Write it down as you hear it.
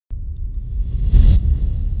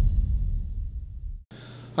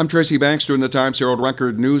I'm Tracy Baxter in the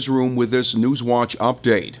Times-Herald-Record newsroom with this Newswatch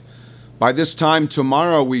update. By this time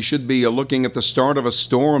tomorrow, we should be looking at the start of a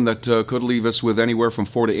storm that could leave us with anywhere from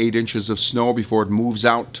 4 to 8 inches of snow before it moves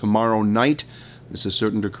out tomorrow night. This is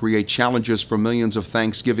certain to create challenges for millions of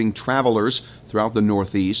Thanksgiving travelers throughout the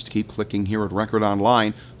Northeast. Keep clicking here at Record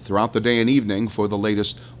Online throughout the day and evening for the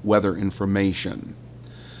latest weather information.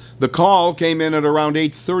 The call came in at around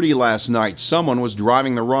 8:30 last night. Someone was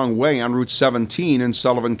driving the wrong way on Route 17 in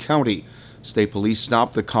Sullivan County. State police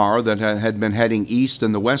stopped the car that had been heading east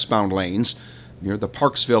in the westbound lanes near the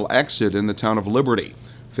Parksville exit in the town of Liberty.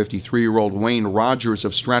 53-year-old Wayne Rogers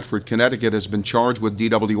of Stratford, Connecticut, has been charged with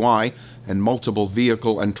DWI and multiple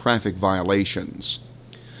vehicle and traffic violations.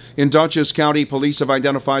 In Dutchess County, police have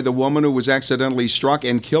identified the woman who was accidentally struck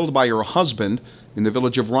and killed by her husband in the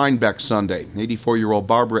village of Rhinebeck Sunday. 84-year-old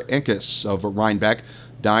Barbara Ickes of Rhinebeck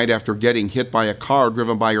died after getting hit by a car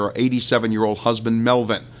driven by her 87-year-old husband,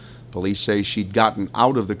 Melvin. Police say she'd gotten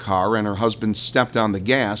out of the car and her husband stepped on the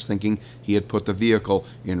gas, thinking he had put the vehicle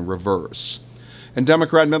in reverse. And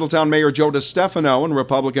Democrat Middletown Mayor Joe DeStefano and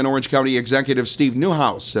Republican Orange County Executive Steve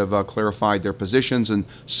Newhouse have clarified their positions and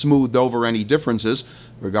smoothed over any differences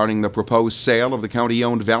regarding the proposed sale of the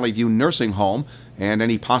county-owned Valley View nursing home and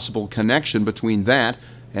any possible connection between that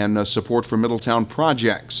and support for Middletown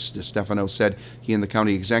projects. DeStefano said he and the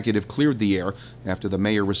county executive cleared the air after the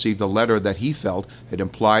mayor received a letter that he felt had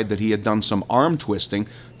implied that he had done some arm twisting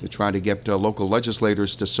to try to get local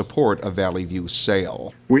legislators to support a Valley View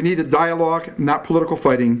sale. We need a dialogue, not political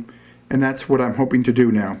fighting, and that's what I'm hoping to do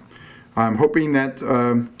now. I'm hoping that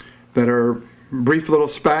that our brief little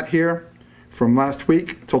spat here from last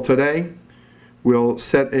week till today will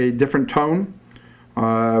set a different tone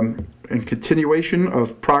and continuation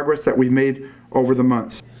of progress that we've made over the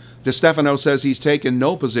months. DeStefano says he's taken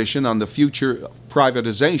no position on the future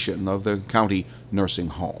privatization of the county nursing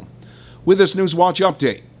home. With this Newswatch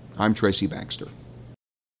update, I'm Tracy Baxter.